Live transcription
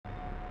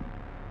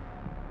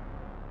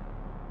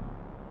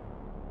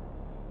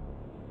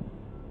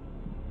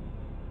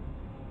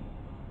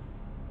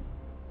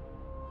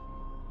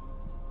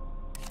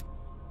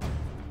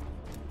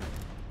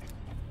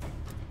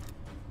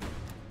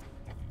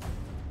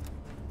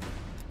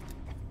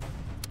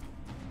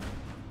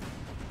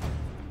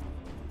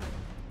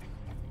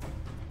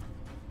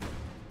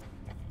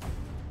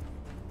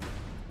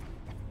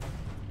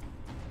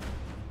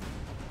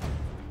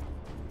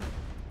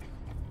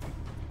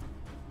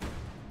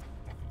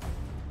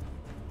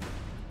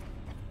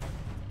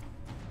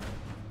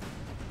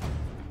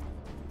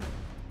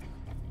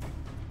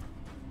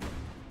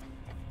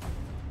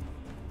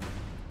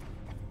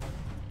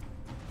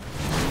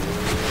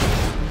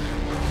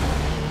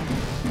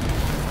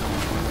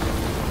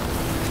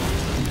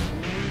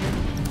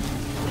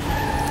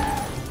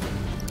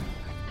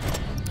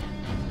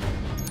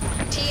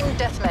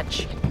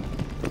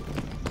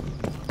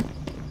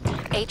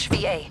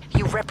SCA.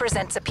 You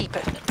represent the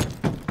people.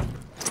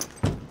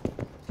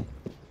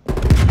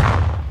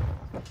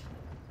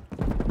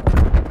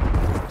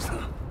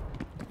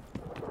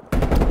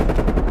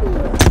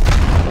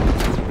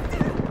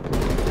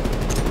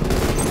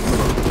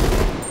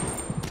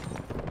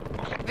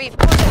 We've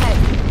put ahead.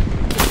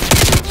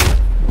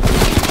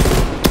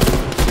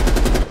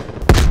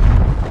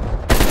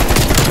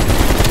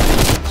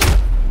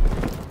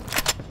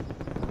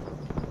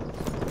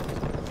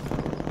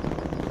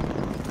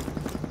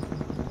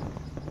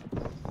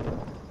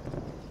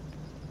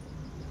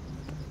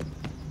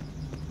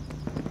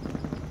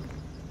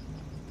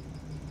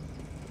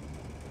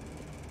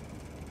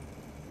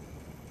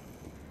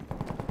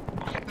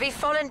 We've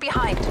fallen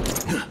behind.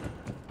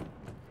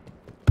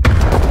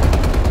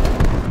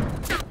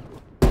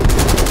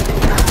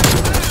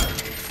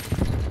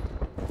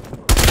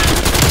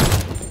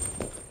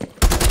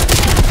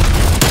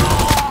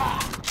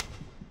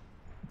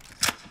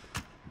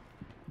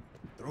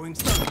 Throwing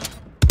stun.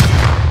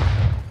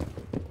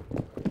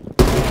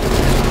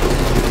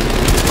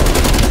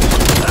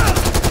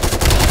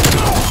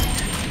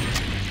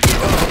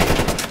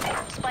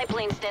 Spy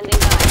plane standing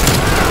by.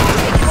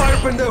 Fire,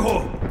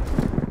 pendejo!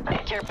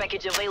 Care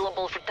package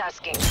available for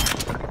tasking.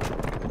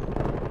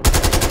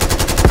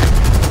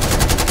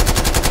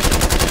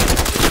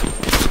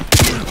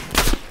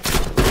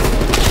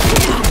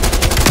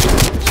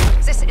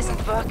 This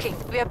isn't working.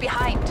 We are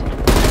behind.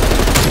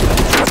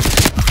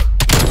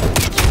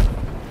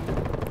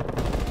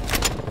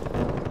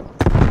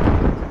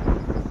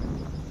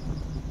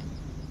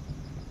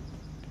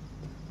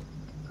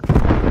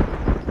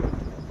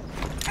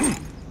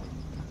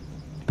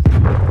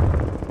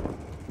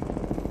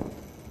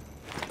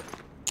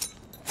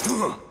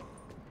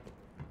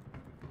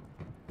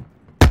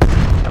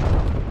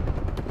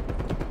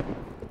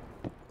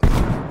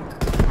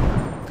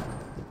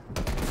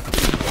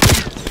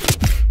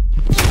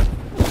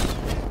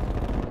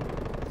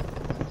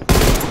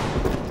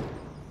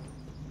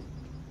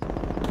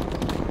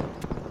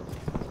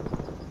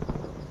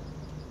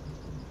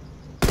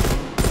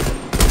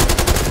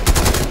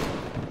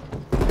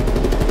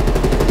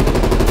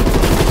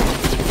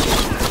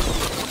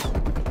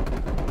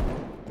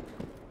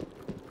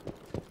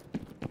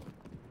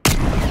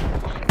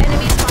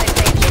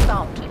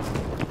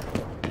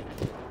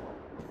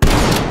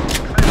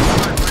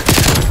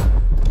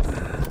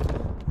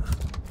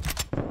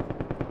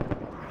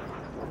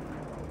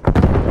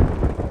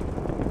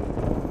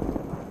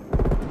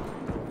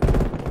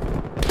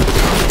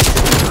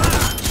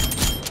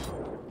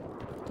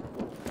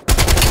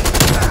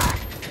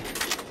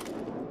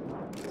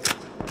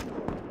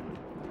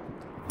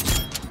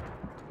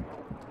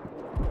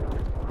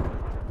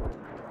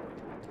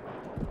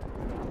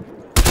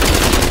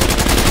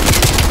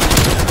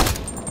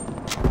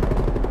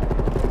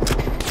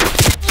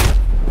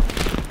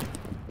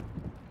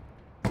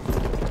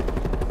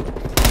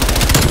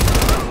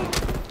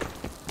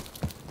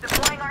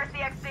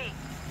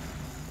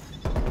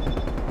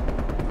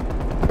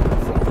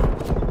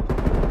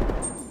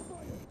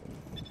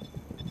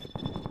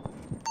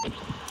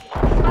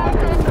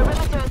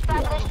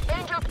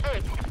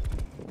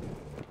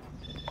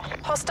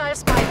 Hostile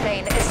spy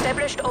plane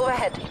established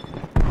overhead.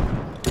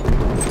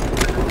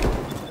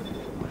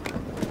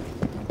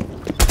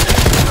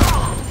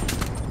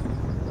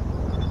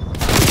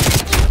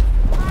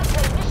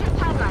 Mission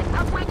timeline,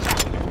 halfway check.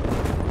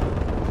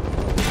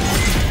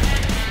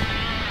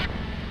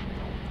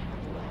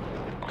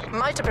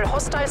 Multiple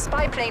hostile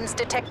spy planes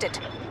detected.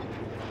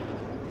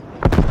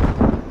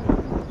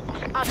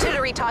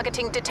 Artillery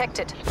targeting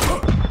detected. Spy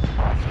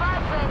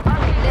plane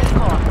Left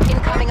core,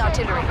 incoming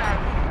artillery.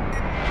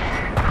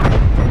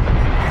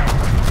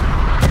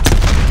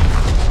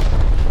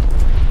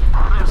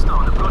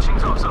 Brimstone approaching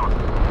top zone.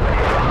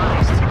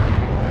 Released.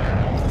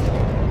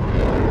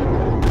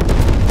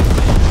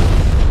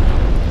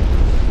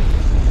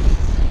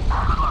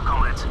 Good luck,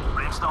 comrades.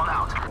 Brimstone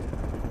out.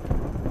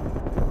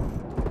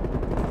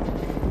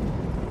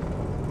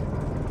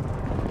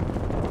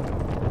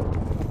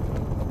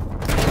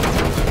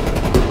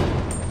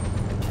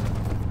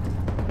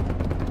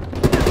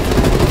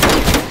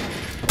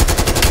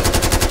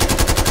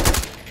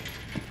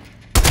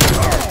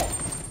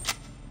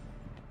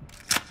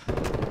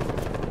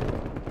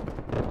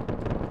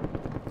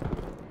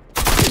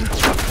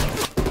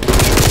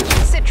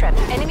 Sitrep,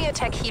 enemy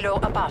attack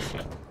helo above.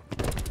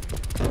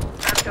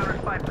 Have counter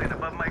spy plane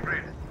above my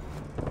grid.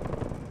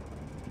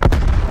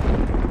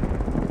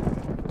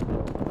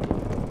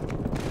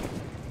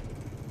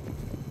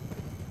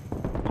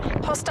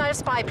 Hostile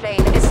spy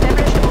plane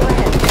established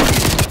overhead.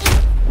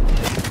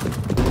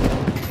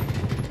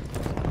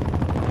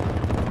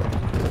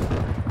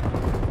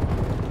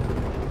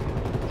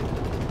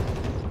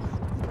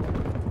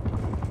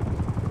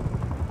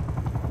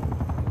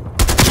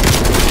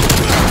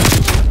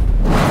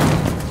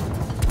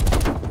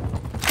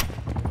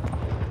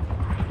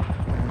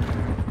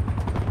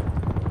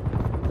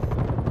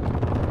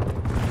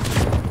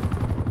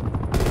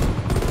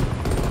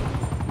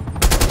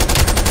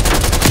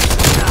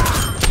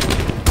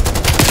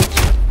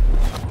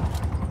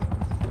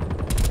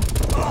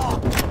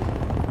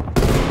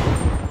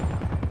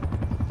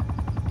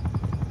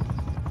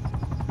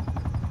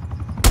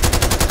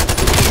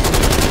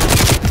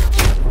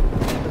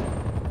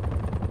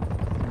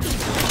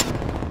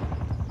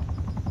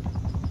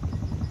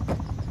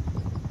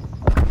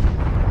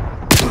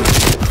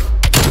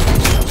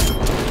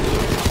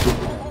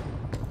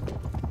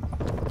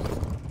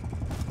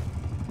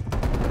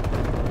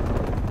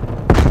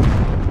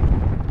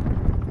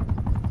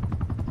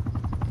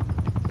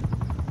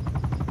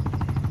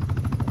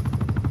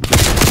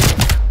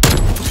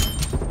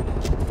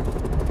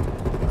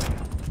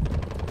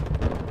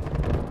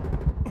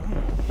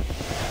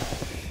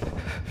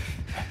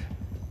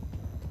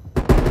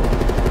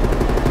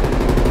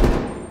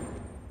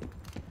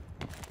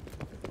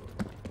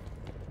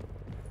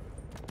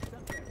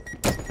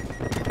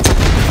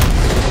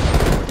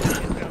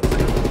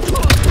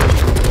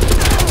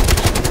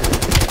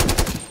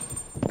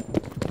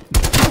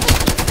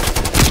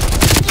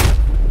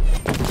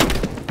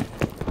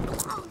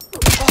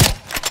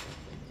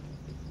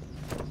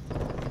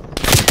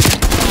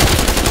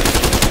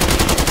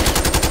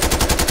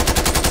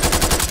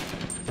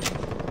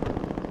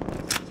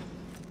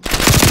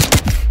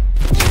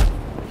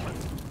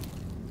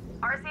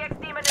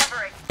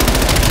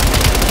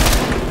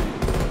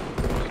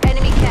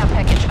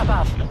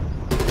 above.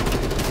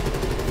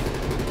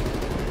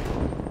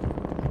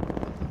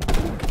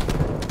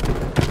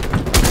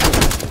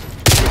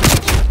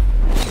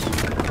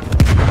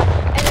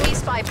 Enemy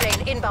spy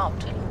plane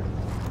inbound.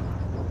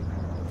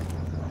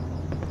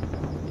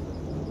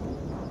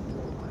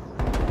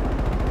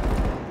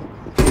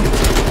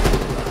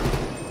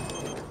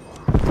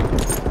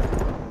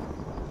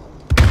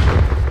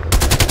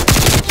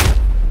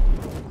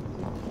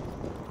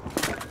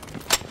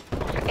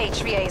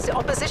 HVA, the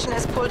opposition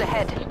has pulled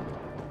ahead.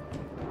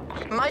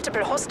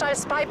 Multiple hostile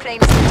spy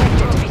planes detected.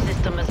 Trophy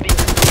system has been...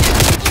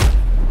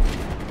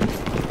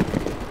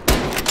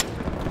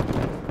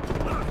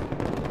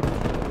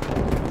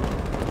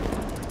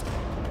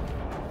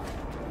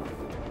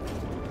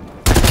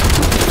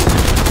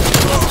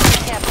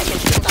 Care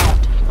package inbound.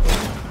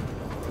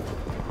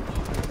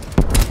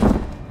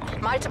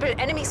 Multiple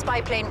enemy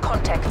spy plane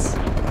contacts.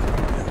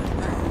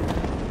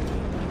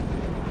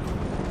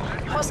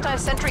 Hostile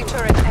sentry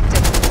turret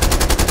active.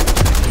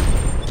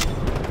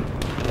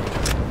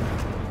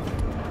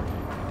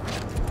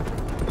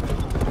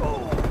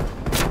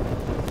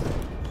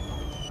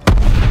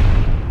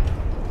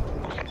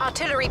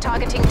 Artillery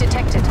targeting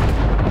detected.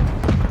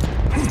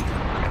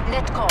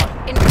 Net call.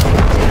 Incoming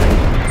artillery.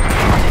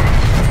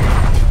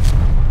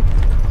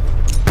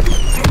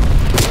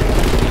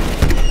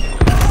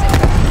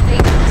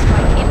 Laser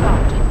strike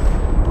inbound.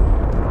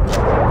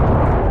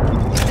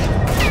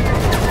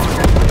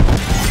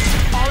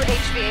 All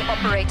HVA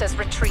operators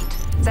retreat.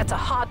 That's a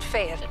hard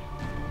fail.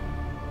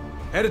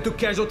 Headed to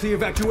casualty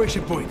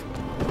evacuation point.